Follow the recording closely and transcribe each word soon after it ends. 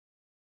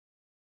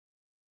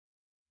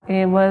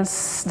It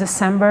was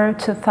December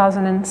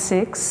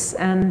 2006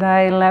 and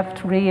I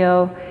left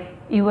Rio.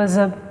 It was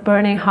a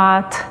burning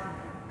hot,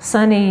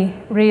 sunny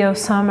Rio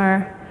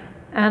summer,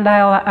 and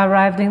I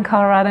arrived in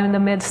Colorado in the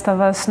midst of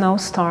a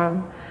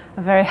snowstorm,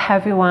 a very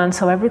heavy one,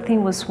 so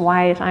everything was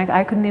white.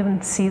 I couldn't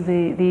even see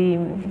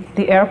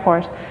the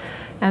airport.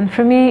 And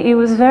for me it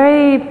was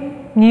very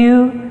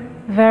new,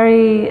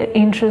 very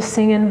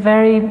interesting and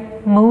very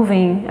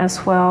moving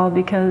as well,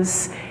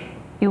 because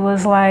it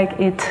was like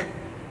it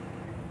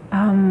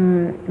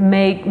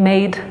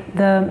made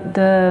the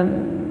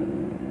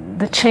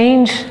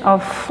change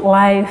of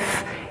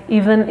life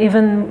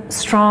even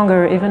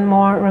stronger, even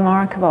more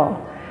remarkable.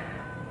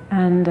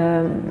 And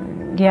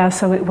yeah,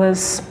 so it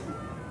was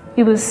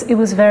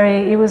very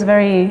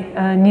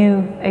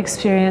new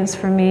experience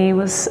for me. It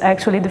was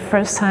actually the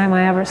first time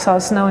I ever saw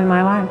snow in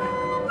my life.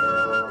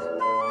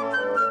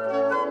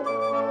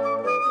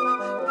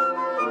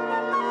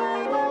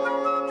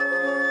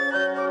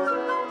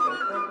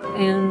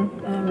 And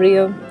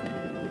Rio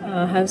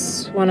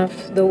has one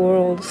of the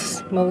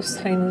world's most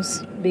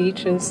famous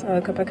beaches,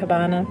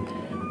 Copacabana,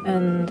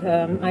 and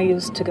I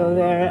used to go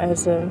there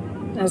as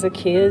a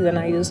kid, and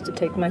I used to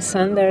take my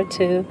son there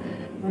too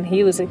when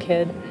he was a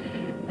kid.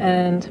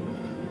 And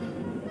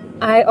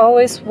I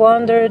always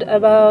wondered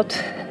about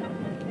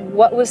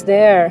what was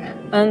there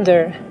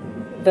under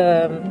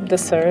the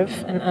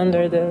surf and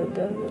under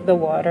the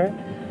water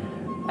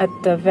at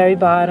the very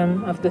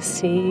bottom of the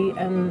sea,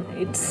 and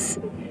it's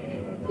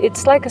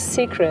like a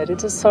secret.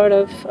 It's a sort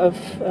of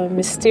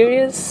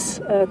mysterious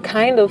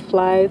kind of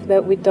life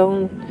that we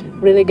don't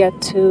really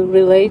get to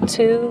relate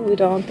to, we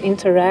don't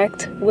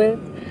interact with,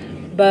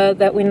 but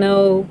that we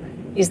know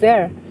is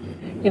there.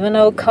 Even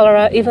though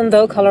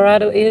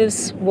Colorado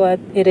is what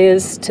it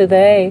is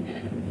today,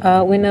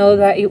 we know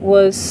that it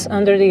was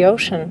under the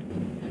ocean.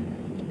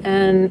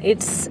 And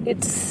it's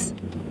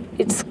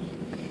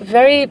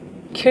very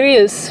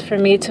curious for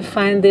me to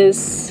find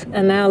this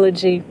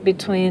analogy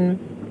between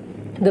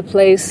the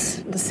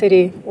place, the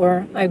city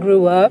where I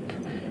grew up,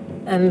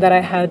 and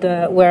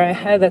that where I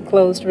had a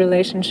close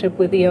relationship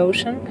with the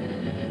ocean.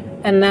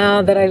 And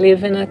now that I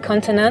live in a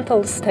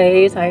continental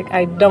state,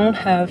 I don't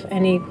have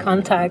any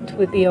contact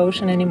with the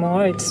ocean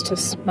anymore. It's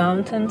just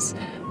mountains.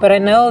 But I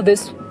know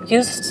this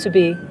used to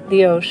be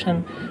the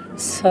ocean.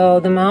 So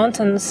the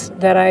mountains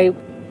that I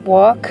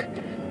walk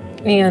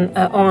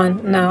on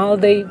now,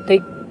 they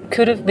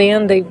could have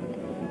been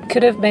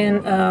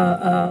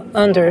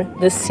under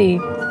the sea.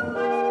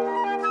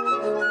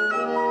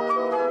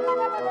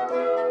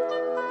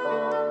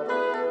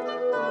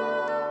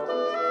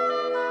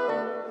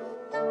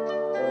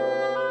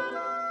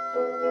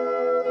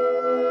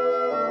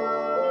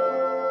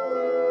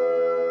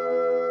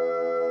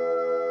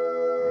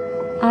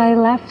 I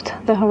left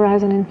the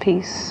horizon in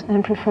peace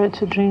and preferred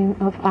to dream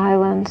of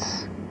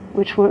islands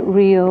which were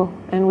real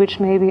and which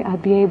maybe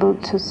I'd be able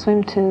to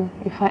swim to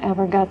if I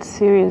ever got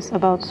serious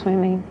about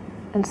swimming,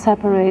 and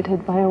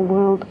separated by a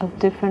world of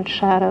different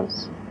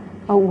shadows,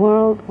 a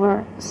world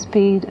where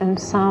speed and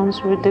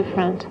sounds were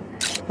different,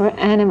 where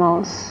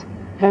animals,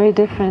 very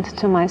different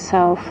to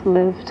myself,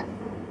 lived,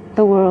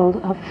 the world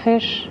of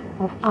fish,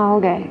 of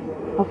algae,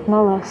 of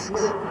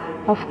mollusks,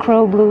 of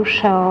crow blue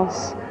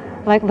shells,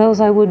 like those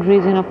I would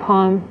read in a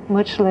poem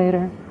much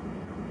later.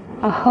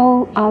 A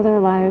whole other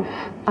life,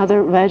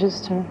 other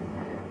register,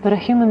 but a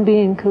human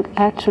being could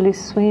actually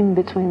swim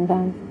between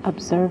them,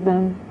 observe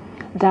them,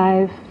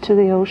 dive to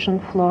the ocean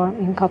floor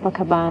in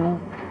Copacabana,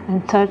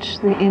 and touch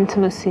the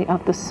intimacy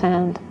of the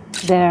sand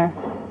there,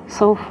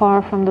 so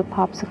far from the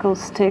popsicle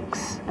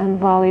sticks and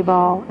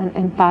volleyball and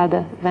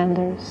empada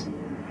vendors.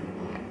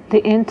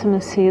 The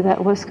intimacy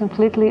that was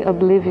completely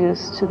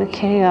oblivious to the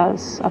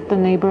chaos of the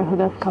neighborhood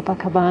of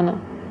Copacabana,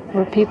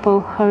 where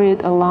people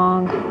hurried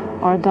along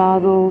or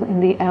dawdled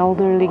in the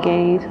elderly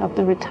gait of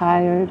the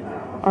retired,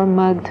 or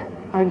mugged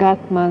or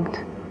got mugged,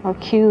 or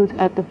queued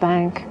at the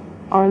bank,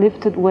 or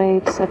lifted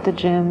weights at the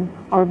gym,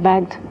 or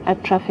begged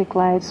at traffic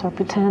lights, or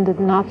pretended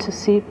not to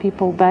see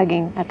people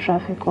begging at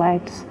traffic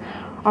lights,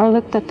 or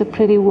looked at the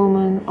pretty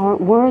woman, or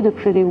were the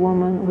pretty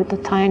woman with the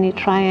tiny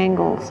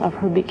triangles of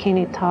her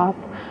bikini top,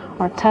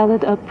 or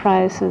tallied up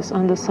prices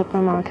on the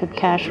supermarket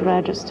cash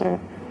register,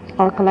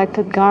 or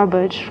collected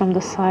garbage from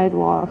the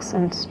sidewalks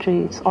and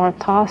streets, or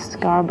tossed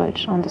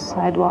garbage on the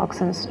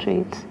sidewalks and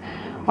streets,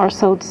 or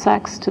sold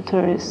sex to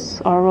tourists,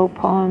 or wrote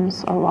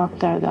poems, or walked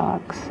their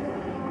dogs.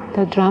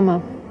 The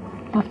drama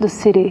of the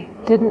city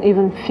didn't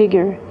even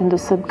figure in the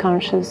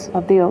subconscious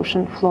of the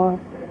ocean floor.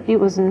 It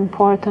wasn't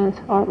important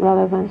or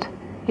relevant.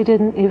 It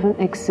didn't even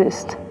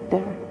exist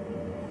there.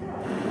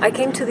 I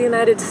came to the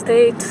United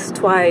States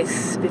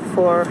twice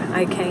before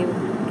I came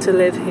to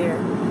live here.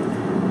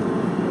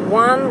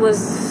 One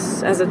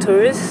was as a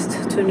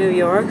tourist to New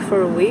York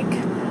for a week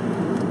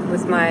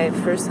with my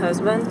first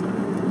husband,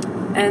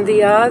 and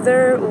the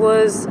other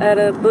was at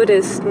a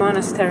Buddhist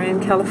monastery in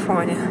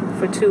California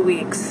for 2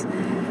 weeks.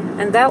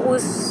 And that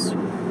was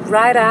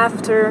right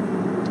after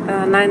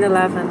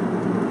 9/11.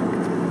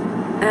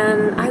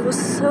 And I was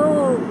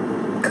so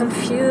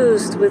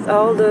confused with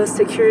all the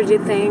security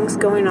things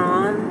going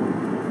on.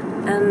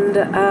 And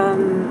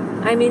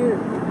I mean,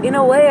 in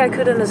a way I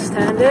could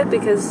understand it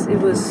because it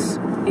was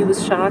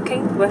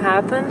shocking what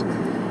happened,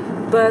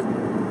 but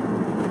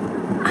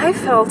I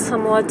felt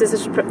somewhat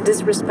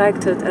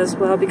disrespected as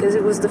well, because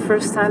it was the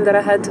first time that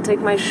I had to take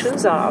my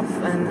shoes off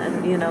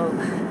and you know,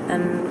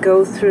 and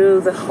go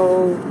through the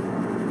whole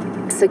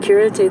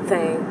security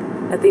thing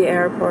at the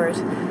airport.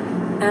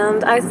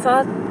 And I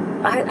thought,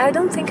 I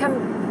don't think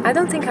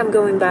I'm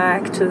going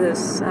back to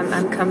this.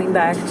 I'm coming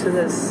back to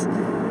this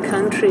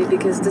country,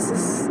 because this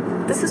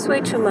is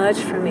way too much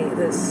for me.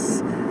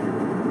 This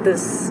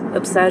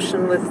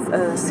obsession with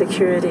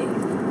security,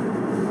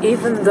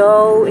 even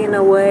though in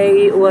a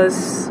way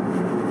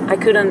I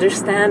could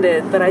understand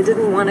it, but I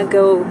didn't want to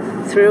go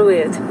through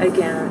it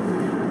again.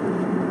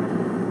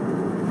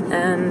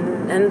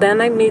 And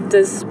then I meet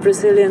this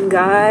Brazilian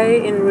guy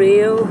in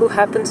Rio who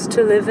happens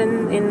to live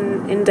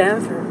in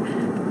Denver.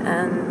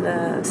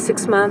 And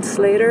 6 months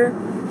later,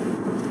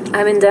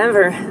 I'm in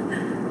Denver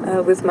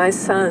with my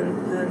son.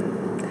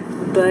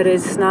 But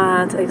it's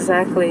not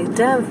exactly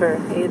Denver,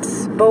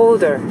 it's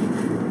Boulder.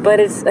 But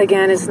it's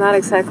not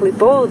exactly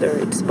Boulder,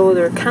 it's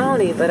Boulder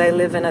County, but I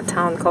live in a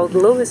town called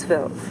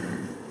Louisville.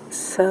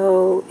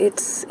 So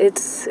it's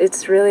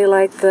really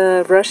like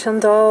the Russian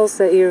dolls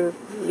that you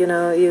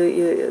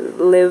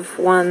live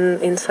one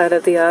inside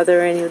of the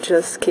other, and you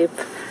just keep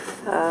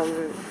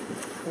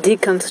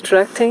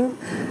deconstructing.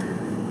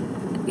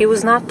 It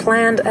was not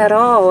planned at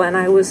all, and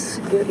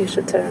you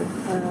should turn.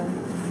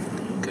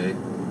 Okay.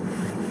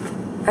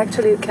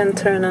 Actually, you can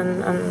turn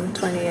on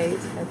 28.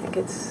 I think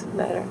it's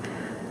better.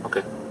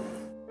 Okay.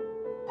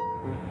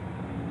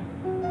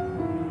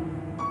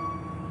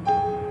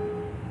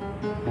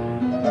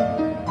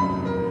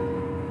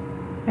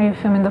 Are you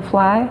filming The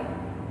Fly?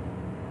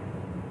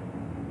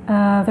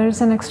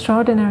 There's an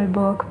extraordinary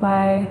book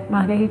by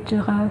Marguerite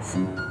Duras,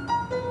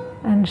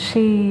 and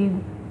she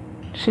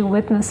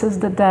witnesses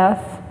the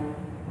death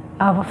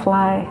of a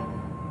fly,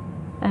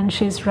 and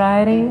she's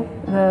writing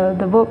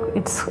the book.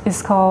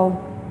 It's called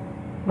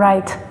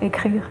Write,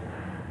 écrire,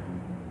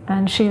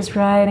 and she's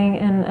writing,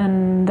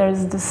 and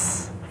there's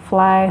this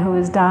fly who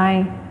is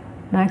dying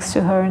next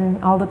to her,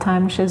 and all the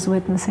time she's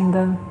witnessing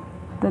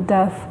the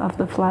death of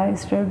the fly.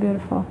 It's very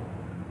beautiful,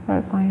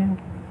 very poignant.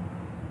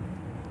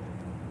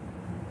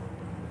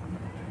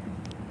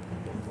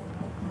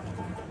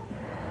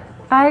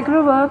 I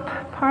grew up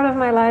part of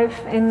my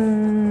life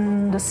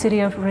in the city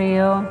of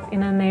Rio,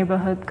 in a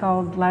neighborhood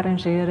called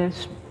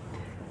Laranjeiras,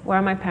 where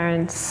my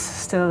parents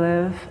still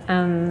live,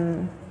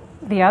 and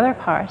the other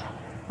part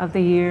of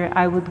the year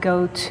I would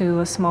go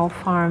to a small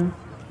farm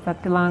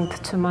that belonged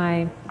to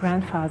my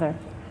grandfather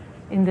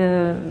in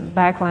the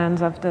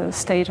backlands of the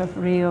state of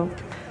Rio.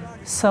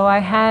 So I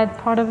had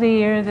part of the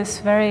year this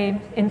very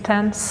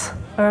intense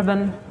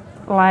urban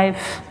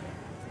life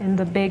in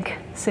the big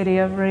city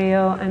of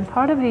Rio, and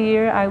part of the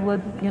year I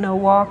would,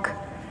 walk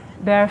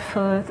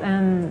barefoot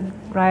and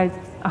ride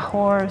a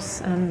horse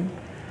and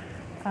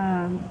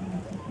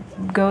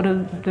go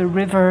to the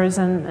rivers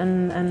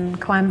and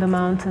climb the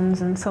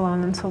mountains and so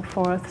on and so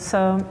forth.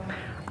 So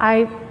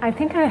I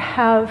think I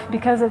have,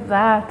 because of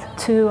that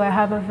too, I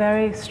have a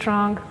very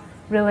strong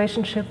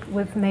relationship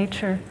with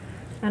nature.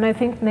 And I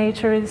think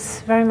nature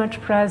is very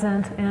much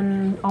present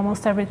in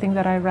almost everything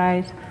that I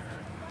write.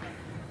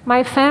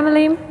 My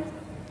family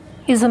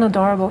is an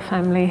adorable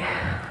family.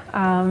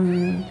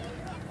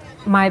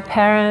 My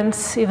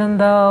parents, even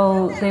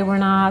though they were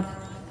not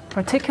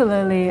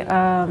particularly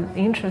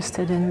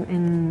interested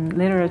in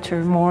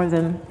literature more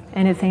than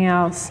anything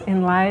else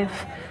in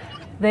life,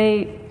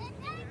 they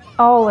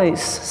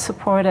always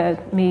supported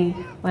me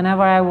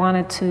whenever I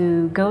wanted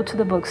to go to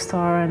the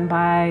bookstore and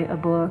buy a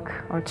book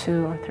or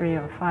two or three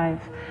or five.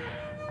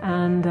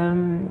 And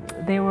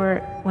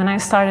when I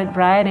started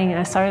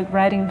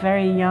writing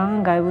very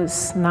young. I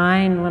was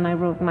 9 when I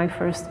wrote my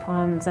first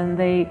poems, and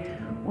they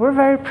were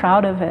very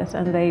proud of it,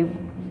 and they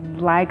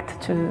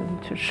liked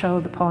to show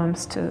the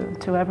poems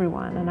to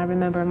everyone. And I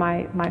remember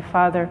my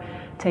father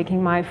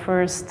taking my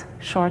first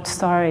short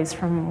stories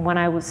from when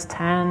I was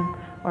 10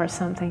 or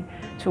something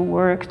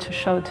to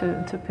show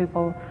to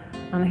people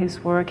on his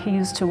work. He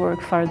used to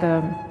work for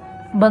the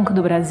Banco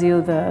do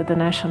Brasil, the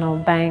national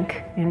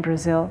bank in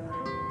Brazil.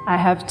 I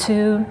have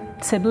 2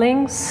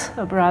 siblings,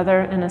 a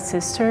brother and a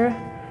sister,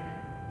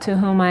 to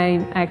whom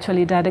I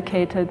actually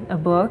dedicated a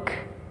book.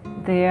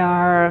 They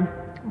are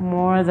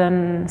more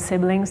than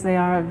siblings, they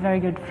are very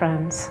good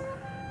friends.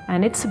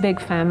 And it's a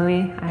big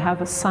family. I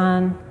have a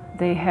son.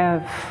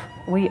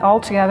 We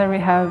all together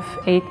have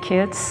 8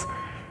 kids.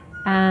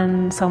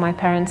 And so my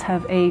parents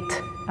have 8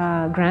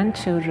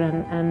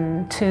 grandchildren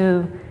and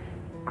 2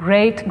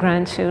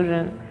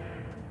 great-grandchildren.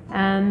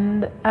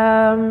 And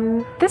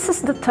this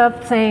is the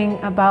tough thing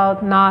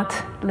about not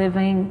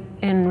living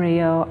in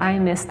Rio. I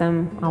miss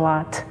them a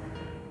lot.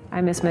 I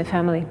miss my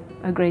family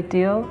a great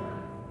deal,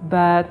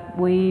 but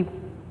we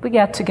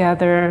get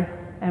together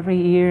every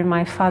year.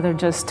 My father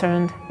just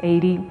turned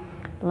 80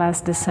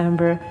 last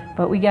December,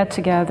 but we get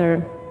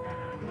together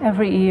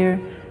every year.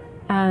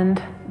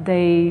 and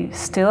they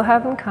still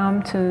haven't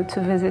come to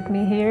visit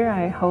me here.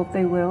 I hope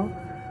they will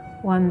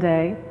one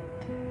day.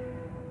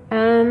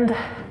 And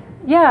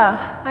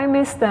yeah, I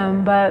miss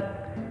them,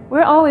 but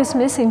we're always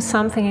missing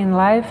something in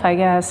life, I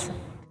guess.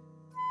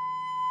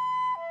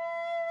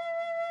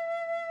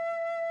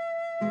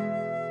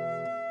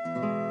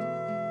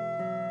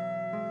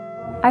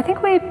 I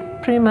think we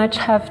pretty much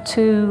have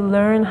to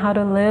learn how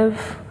to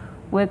live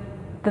with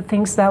the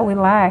things that we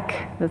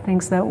lack, the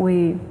things that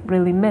we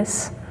really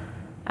miss.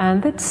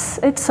 And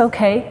it's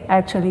okay,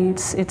 actually.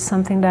 It's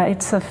something that,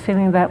 it's a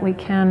feeling that we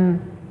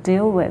can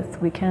deal with,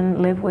 we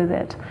can live with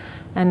it.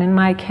 And in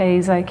my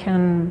case, I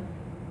can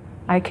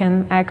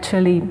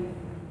actually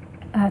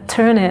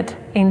turn it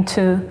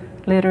into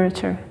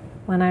literature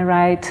when I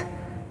write,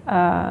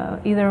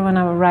 either when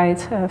I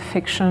write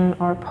fiction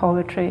or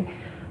poetry.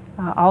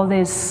 All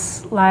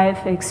these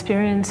life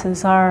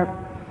experiences are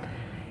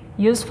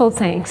useful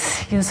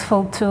things,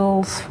 useful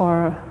tools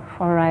for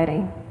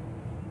writing.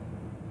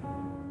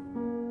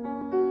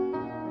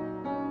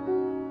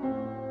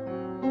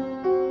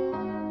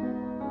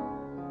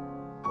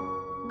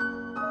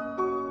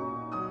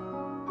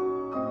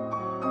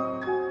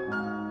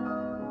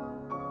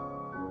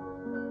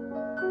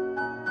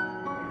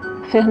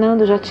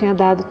 Fernando já tinha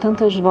dado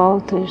tantas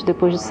voltas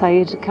depois de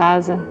sair de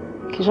casa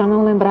que já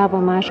não lembrava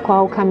mais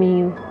qual o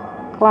caminho.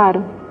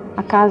 Claro,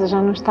 a casa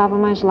já não estava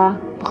mais lá,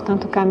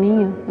 portanto o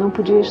caminho não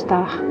podia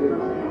estar.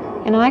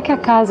 E não é que a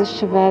casa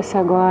estivesse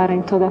agora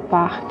em toda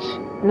parte.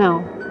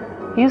 Não.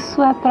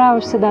 Isso é para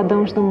os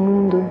cidadãos do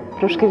mundo,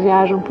 para os que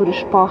viajam por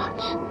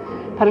esporte,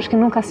 para os que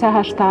nunca se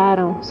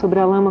arrastaram sobre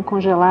a lama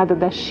congelada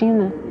da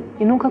China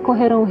e nunca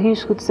correram o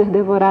risco de ser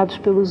devorados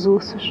pelos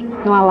ursos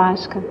no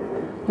Alasca.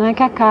 Não é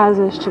que a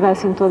casa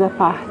estivesse em toda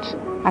parte.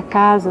 A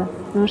casa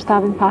não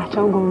estava em parte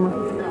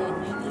alguma.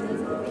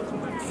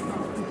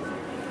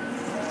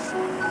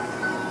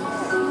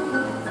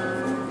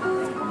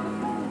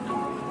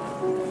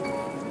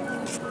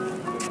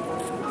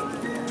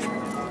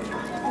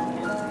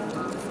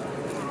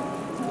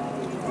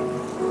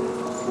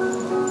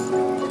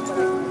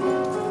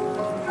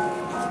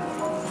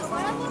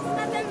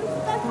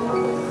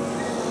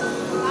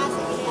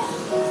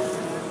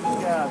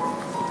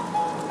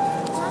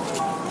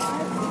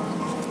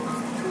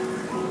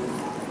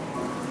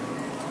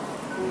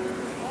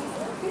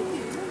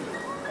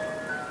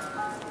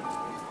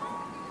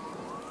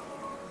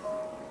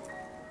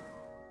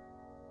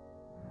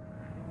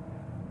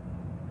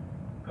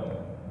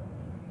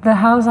 The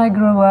house I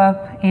grew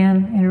up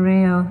in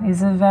Rio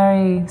is a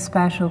very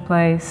special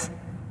place,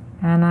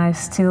 and I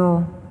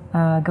still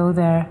go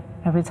there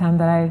every time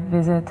that I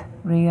visit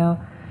Rio.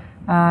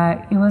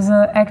 It was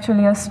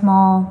actually a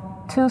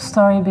small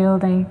two-story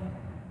building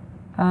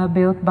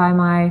built by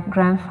my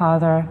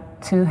grandfather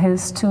to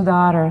his two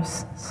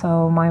daughters.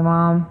 So my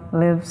mom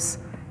lives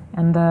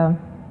in the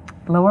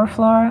lower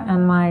floor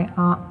and my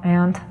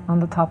aunt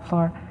on the top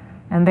floor.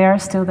 And they are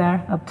still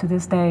there up to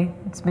this day.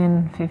 It's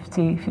been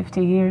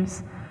 50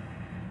 years.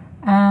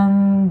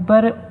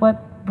 But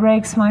what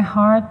breaks my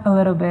heart a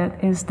little bit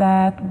is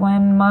that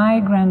when my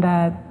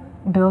granddad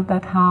built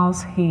that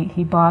house,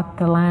 he bought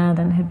the land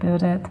and he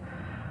built it.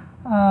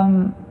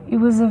 It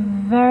was a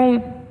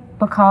very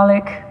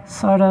bucolic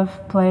sort of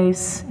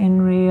place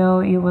in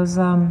Rio. It was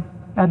a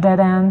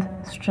dead-end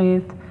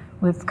street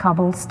with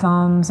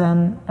cobblestones,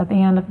 and at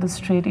the end of the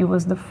street it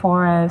was the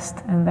forest,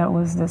 and there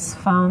was this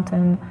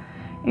fountain.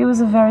 It was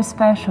a very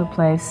special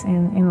place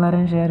in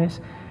Laranjeiras.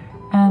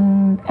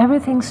 And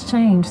everything's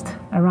changed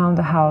around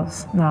the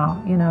house now.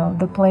 You know,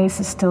 the place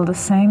is still the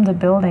same, the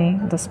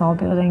building, the small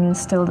building is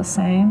still the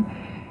same,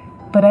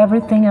 but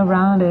everything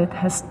around it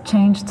has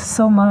changed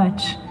so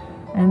much.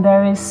 And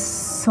there is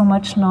so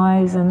much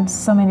noise and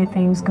so many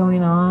things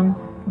going on,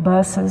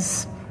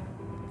 buses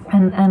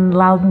and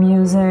loud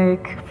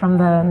music from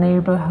the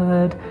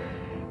neighborhood.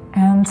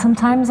 And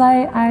sometimes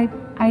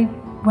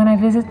when I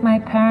visit my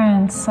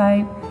parents,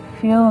 I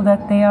feel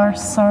that they are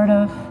sort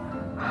of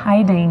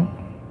hiding.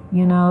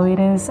 You know, it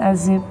is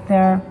as if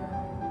their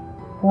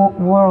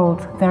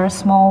world, their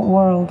small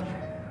world,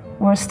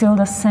 were still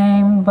the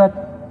same,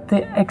 but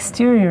the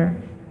exterior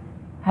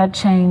had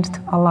changed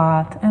a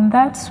lot. And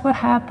that's what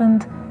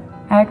happened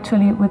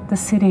actually with the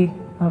city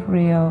of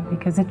Rio,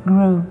 because it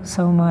grew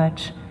so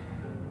much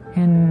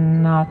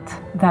in not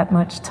that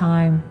much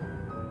time.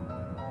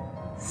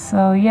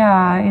 So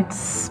yeah,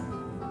 it's,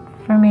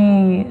 for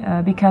me,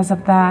 because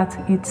of that,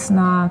 it's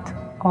not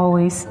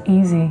always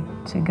easy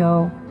to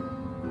go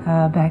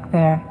back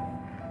there.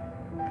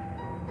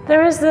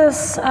 There is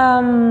this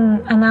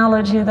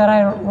analogy that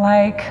I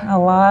like a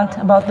lot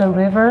about the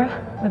river,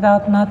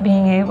 without not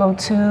being able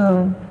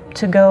to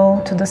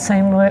go to the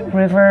same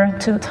river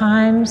two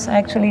times.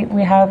 Actually,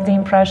 we have the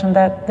impression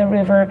that the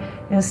river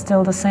is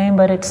still the same,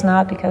 but it's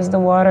not, because the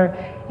water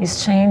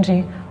is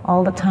changing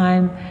all the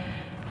time.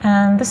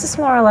 And this is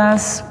more or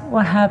less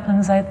what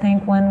happens, I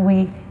think, when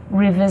we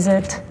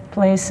revisit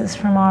places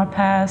from our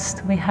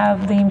past. We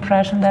have the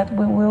impression that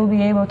we will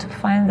be able to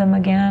find them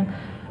again,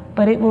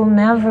 but it will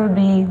never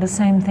be the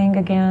same thing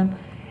again.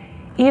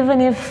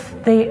 even if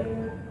they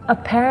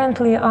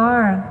apparently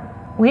are,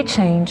 we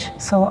change.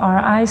 So our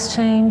eyes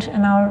change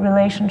and our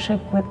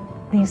relationship with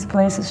these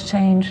places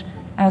change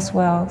as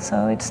well.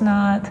 So it's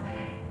not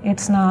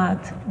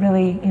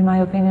really, in my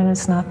opinion,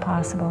 it's not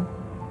possible.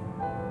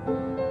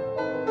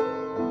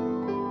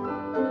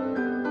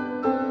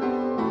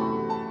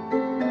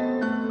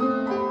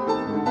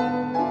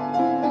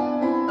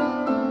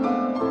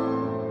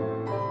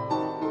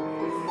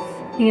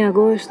 Em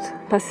agosto,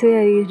 passei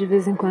a ir de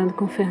vez em quando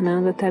com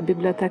Fernando até a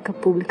Biblioteca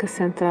Pública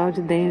Central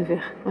de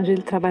Denver, onde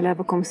ele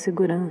trabalhava como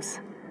segurança.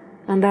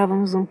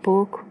 Andávamos um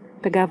pouco,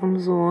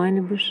 pegávamos o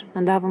ônibus,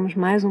 andávamos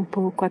mais um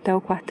pouco até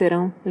o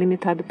quarteirão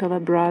limitado pela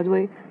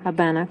Broadway, a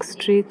Bannock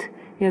Street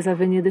e as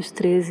avenidas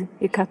 13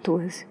 e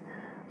 14.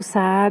 O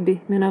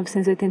Saab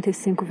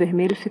 1985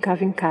 vermelho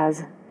ficava em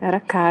casa.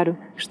 Era caro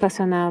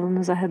estacioná-lo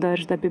nos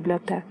arredores da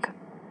biblioteca.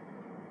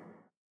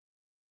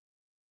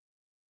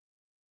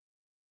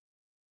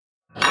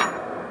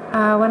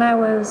 When I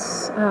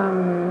was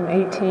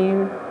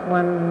 18,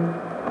 when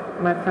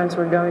my friends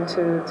were going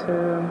to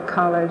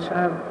college,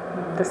 I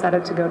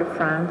decided to go to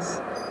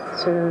France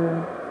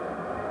to,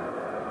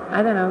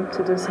 I don't know,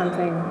 to do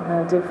something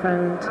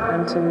different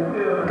and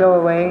to go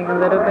away a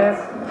little bit.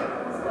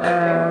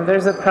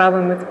 There's a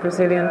problem with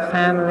Brazilian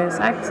families.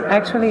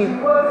 Actually,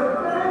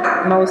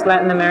 most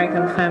Latin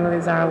American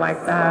families are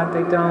like that.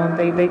 They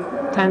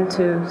tend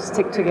to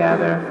stick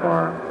together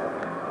for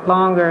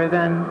longer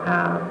than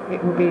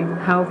it would be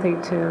healthy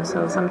to.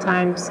 So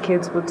sometimes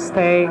kids would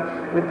stay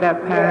with their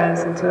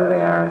parents until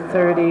they are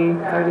 30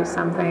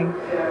 something.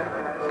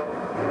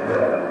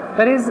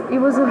 But it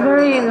was a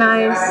very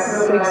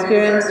nice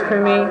experience for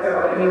me.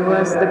 It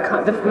was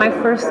my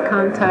first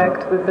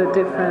contact with a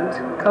different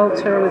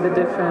culture, with a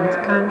different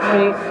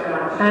country,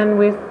 and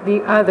with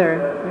the other,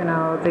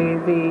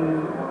 the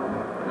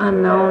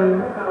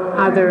unknown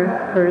other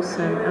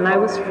person. And I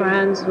was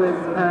friends with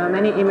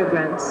many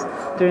immigrants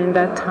during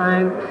that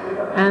time.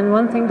 And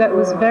one thing that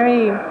was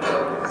very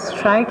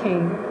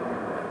striking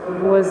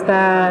was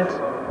that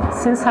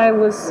since I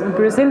was a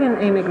Brazilian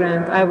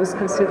immigrant, I was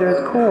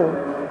considered cool.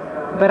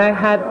 But I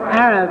had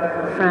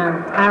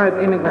Arab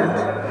immigrant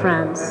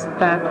friends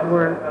that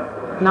were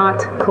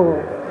not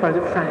cool for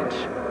the French.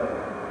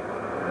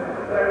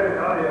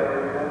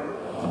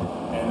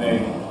 And they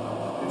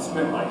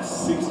spent like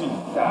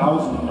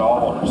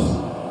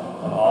 $60,000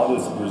 on all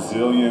this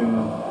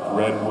Brazilian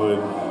redwood,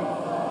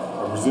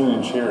 or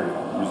Brazilian cherry wood.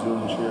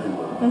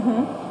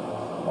 Mm-hmm.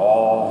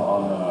 All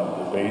on the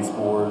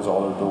baseboards,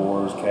 all their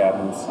doors,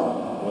 cabinets.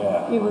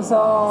 Yeah. It was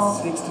all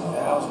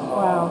 $60,000.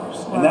 Wow.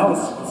 And that was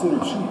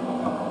considered cheap.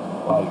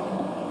 Like,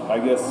 I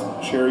guess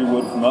cherry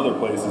wood from other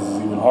places is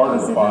even harder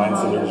to find,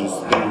 so they're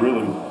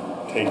really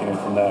taking it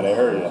from that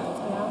area.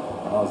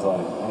 Yeah. And I was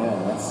like,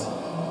 man, that's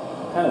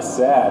kind of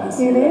sad to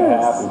see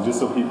that happen, just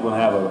so people can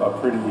have a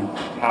pretty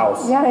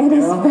house. Yeah, it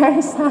is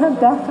very sad,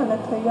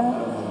 definitely, yeah.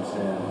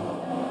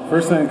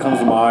 First thing that comes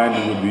to mind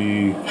would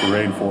be the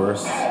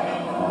rainforest. I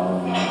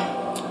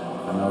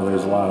know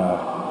there's a lot of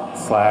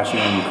slashing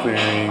and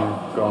clearing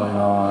going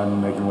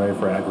on, making way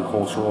for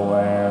agricultural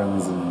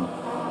lands, and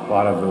a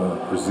lot of the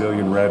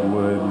Brazilian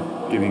redwood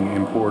getting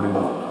imported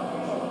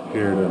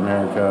here to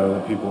America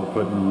that people are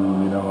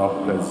putting,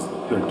 up as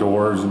their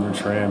doors and their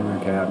trim, their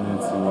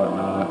cabinets and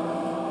whatnot.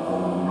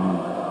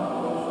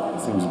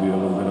 It seems to be a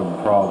little bit of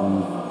a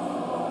problem.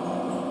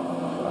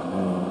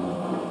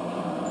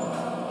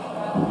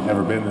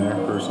 Never been there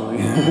personally.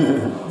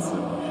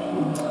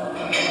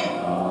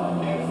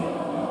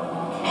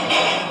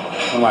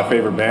 One of my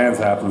favorite bands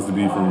happens to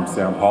be from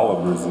Sao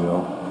Paulo,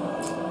 Brazil.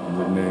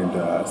 They're named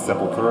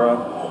Sepultura.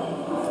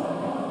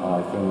 I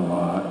like them a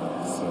lot.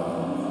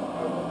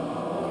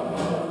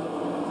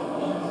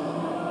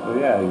 But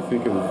yeah, you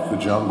think of the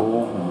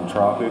jungle and the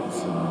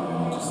tropics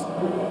and just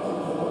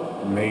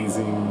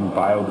amazing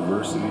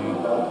biodiversity.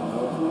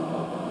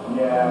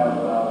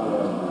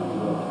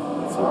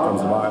 That's what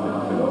comes to mind in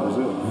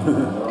Brazil.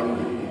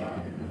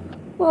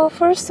 Well,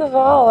 first of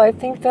all, I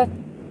think that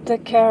the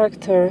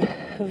character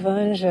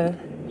Vanja,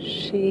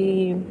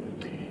 she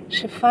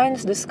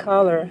finds this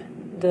color,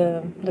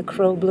 the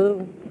crow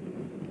blue,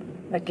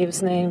 that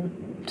gives name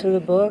to the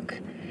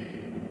book,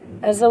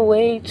 as a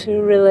way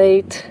to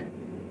relate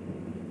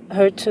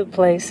her two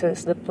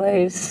places, the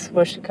place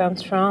where she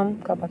comes from,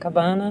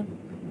 Copacabana,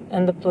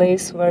 and the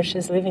place where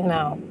she's living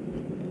now,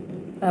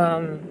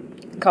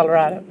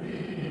 Colorado.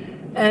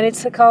 And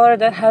it's a color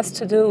that has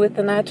to do with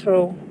the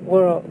natural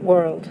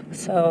world.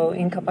 So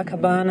in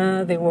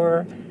Copacabana, there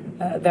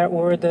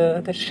were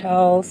the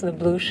shells, the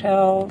blue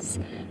shells,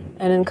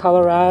 and in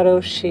Colorado,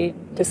 she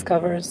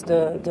discovers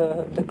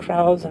the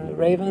crows and the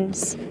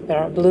ravens that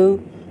are blue.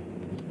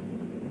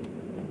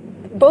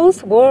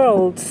 Both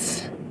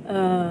worlds,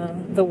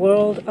 the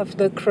world of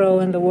the crow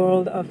and the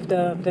world of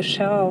the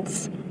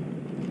shells,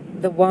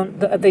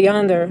 the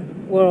yonder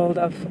world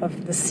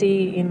of the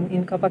sea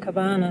in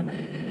Copacabana,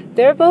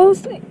 they're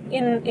both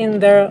in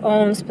their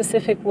own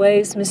specific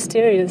ways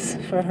mysterious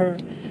for her.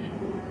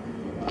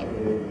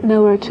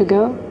 Nowhere to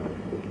go,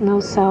 no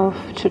self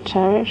to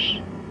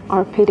cherish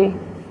or pity.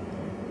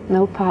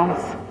 no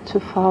path to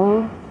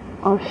follow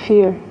or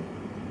fear,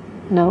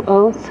 no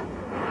oath,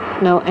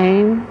 no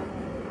aim,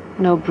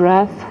 no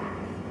breath,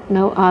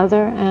 no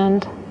other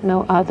and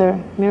no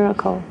other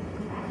miracle,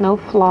 no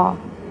flaw,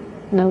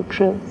 no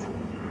truth.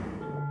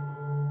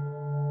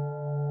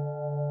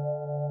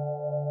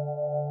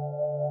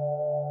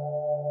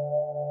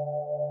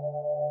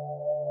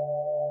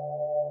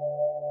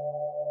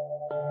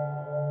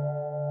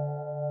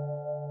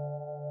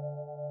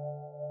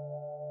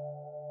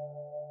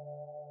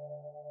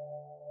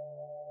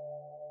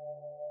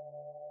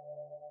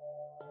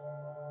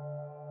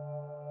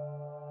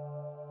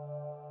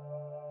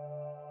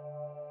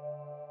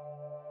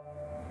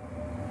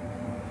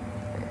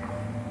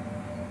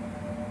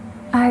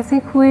 I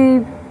think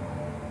we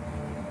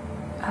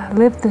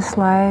live this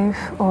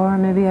life, or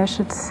maybe I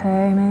should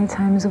say many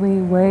times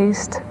we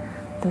waste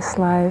this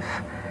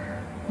life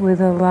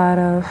with a lot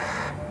of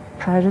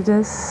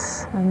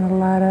prejudice and a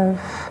lot of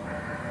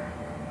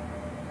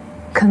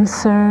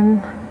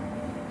concern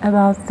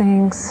about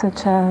things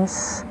such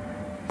as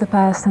the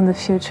past and the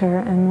future,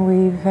 and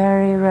we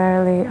very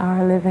rarely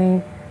are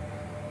living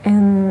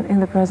in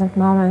the present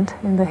moment,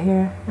 in the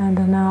here and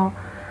the now.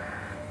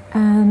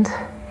 And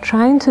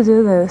trying to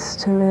do this,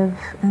 to live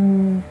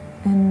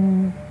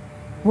in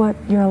what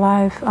your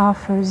life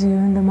offers you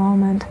in the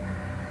moment,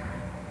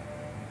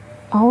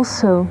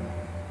 also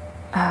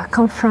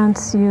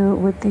confronts you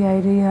with the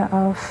idea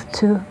of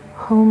to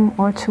whom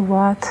or to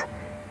what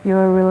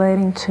you're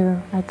relating to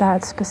at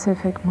that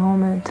specific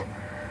moment.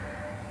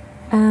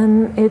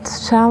 And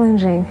it's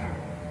challenging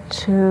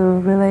to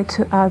relate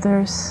to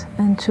others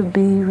and to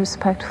be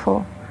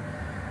respectful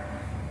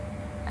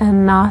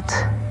and not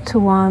to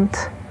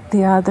want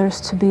the others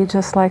to be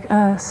just like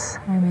us.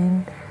 I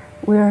mean,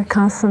 we are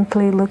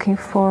constantly looking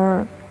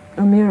for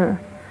a mirror,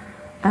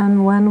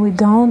 and when we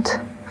don't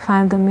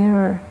find the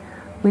mirror,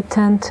 we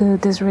tend to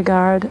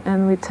disregard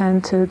and we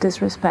tend to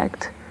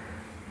disrespect.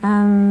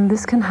 And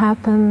this can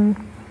happen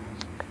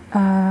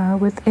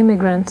with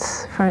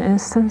immigrants, for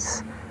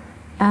instance,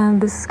 and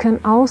this can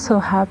also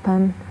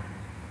happen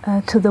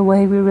to the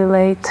way we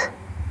relate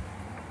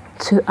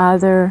to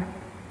other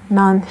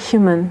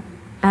non-human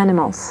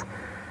animals.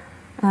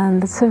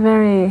 And it's a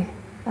very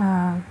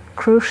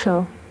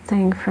crucial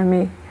thing for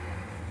me.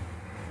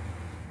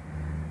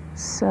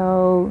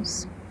 So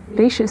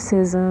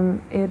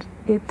speciesism,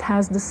 it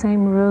has the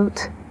same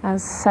root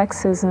as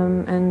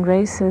sexism and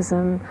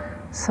racism.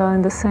 So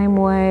in the same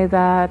way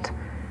that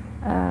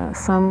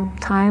some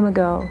time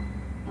ago,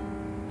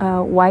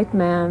 white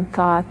men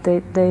thought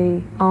that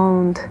they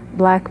owned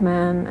black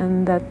men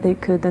and that they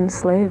could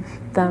enslave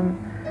them,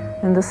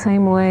 in the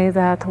same way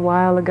that a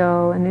while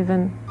ago, and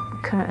even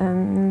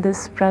in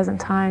this present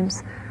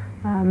times,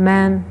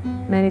 men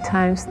many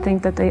times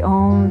think that they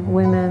own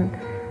women.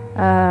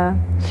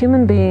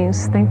 Human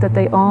beings think that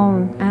they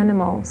own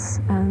animals,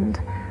 and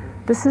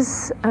this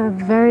is a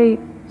very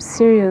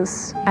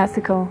serious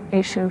ethical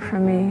issue for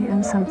me,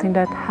 and something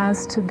that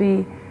has to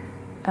be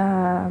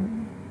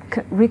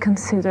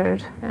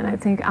reconsidered. And I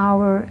think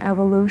our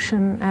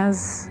evolution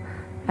as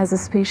a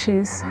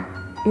species,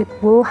 it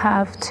will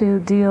have to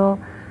deal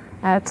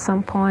at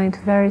some point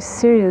very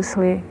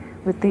seriously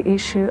with the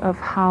issue of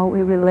how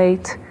we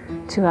relate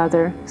to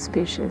other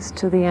species,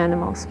 to the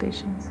animal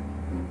species.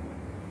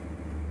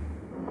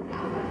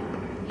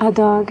 A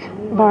dog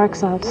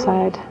barks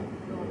outside.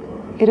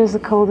 It is the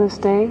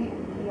coldest day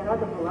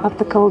of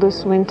the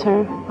coldest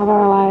winter of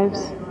our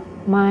lives,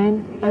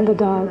 mine and the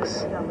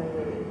dog's.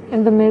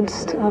 In the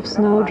midst of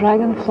snow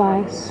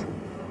dragonflies,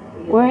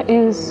 where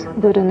is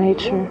Buddha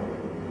nature?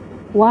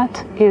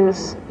 What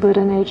is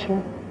Buddha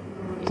nature?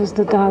 Does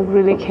the dog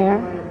really care?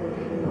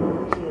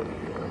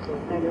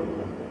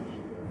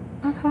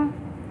 Okay.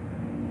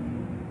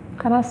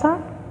 Can I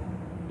start?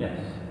 Yes.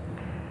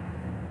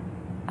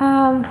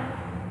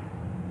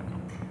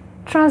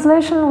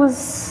 Translation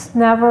was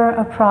never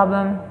a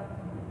problem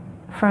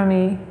for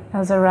me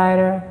as a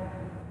writer.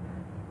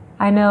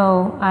 I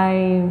know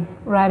I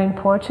write in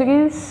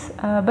Portuguese,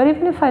 but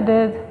even if I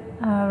did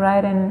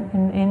write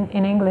in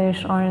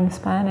English or in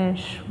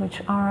Spanish,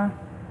 which are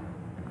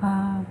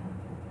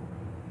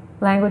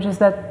languages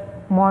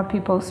that more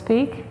people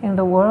speak in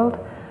the world,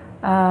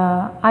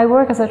 I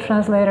work as a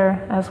translator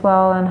as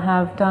well and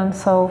have done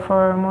so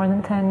for more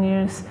than 10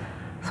 years.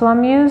 So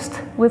I'm used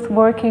with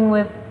working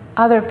with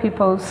other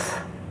people's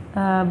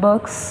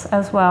books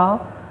as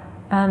well,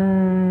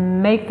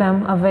 and make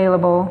them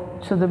available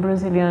to the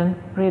Brazilian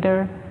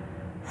reader.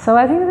 So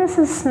I think this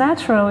is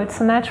natural. It's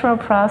a natural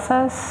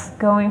process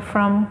going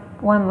from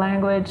one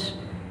language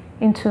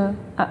into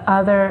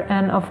other,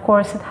 and of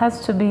course it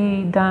has to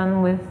be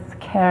done with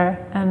care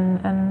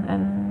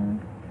and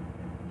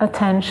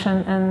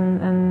attention,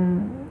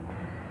 and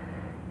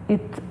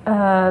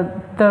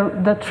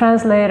the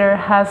translator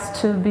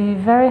has to be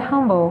very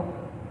humble.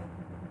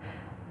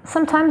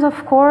 Sometimes,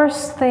 of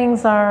course,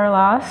 things are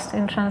lost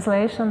in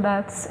translation,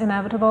 that's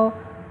inevitable,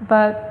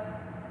 but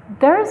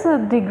there is a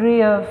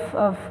degree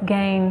of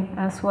gain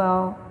as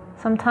well.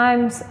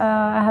 Sometimes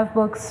I have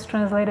books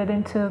translated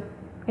into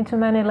into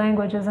many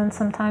languages, and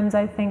sometimes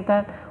I think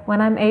that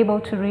when I'm able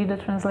to read the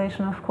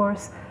translation, of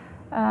course,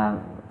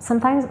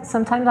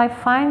 sometimes I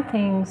find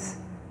things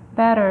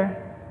better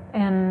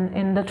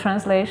in the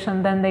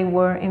translation than they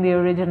were in the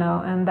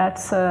original, and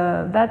that's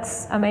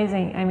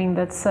amazing. I mean,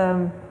 that's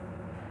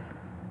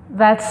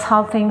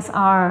how things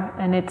are,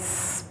 and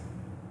it's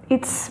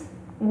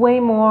way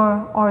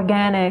more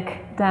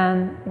organic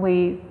than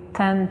we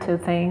tend to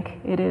think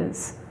it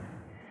is.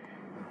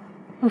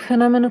 Um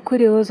fenômeno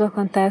curioso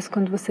acontece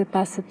quando você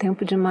passa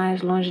tempo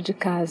demais longe de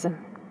casa.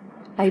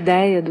 A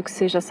ideia do que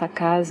seja essa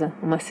casa,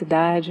 uma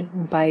cidade,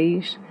 um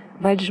país,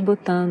 vai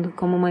desbotando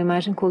como uma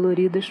imagem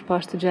colorida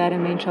exposta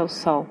diariamente ao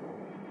sol.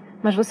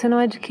 Mas você não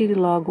adquire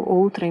logo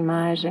outra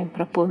imagem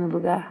para pôr no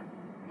lugar.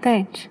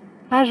 Tente,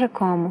 haja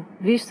como,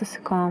 vista-se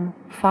como,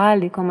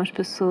 fale como as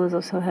pessoas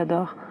ao seu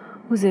redor,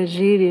 use as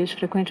gírias,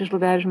 frequente os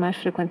lugares mais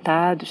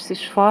frequentados, se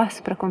esforce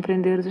para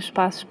compreender os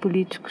espaços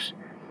políticos.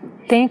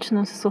 Tente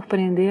não se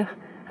surpreender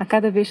a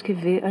cada vez que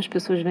vê as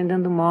pessoas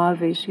vendendo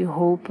móveis e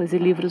roupas e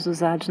livros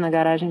usados na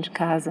garagem de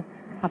casa.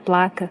 A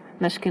placa,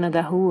 na esquina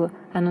da rua,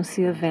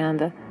 anuncia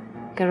venda,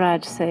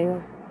 garage sale.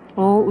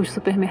 Ou os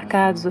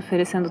supermercados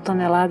oferecendo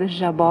toneladas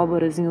de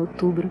abóboras em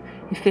outubro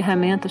e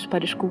ferramentas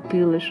para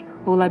esculpi-las,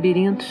 ou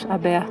labirintos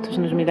abertos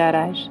nos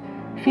milharais.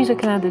 Finja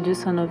que nada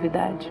disso é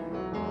novidade.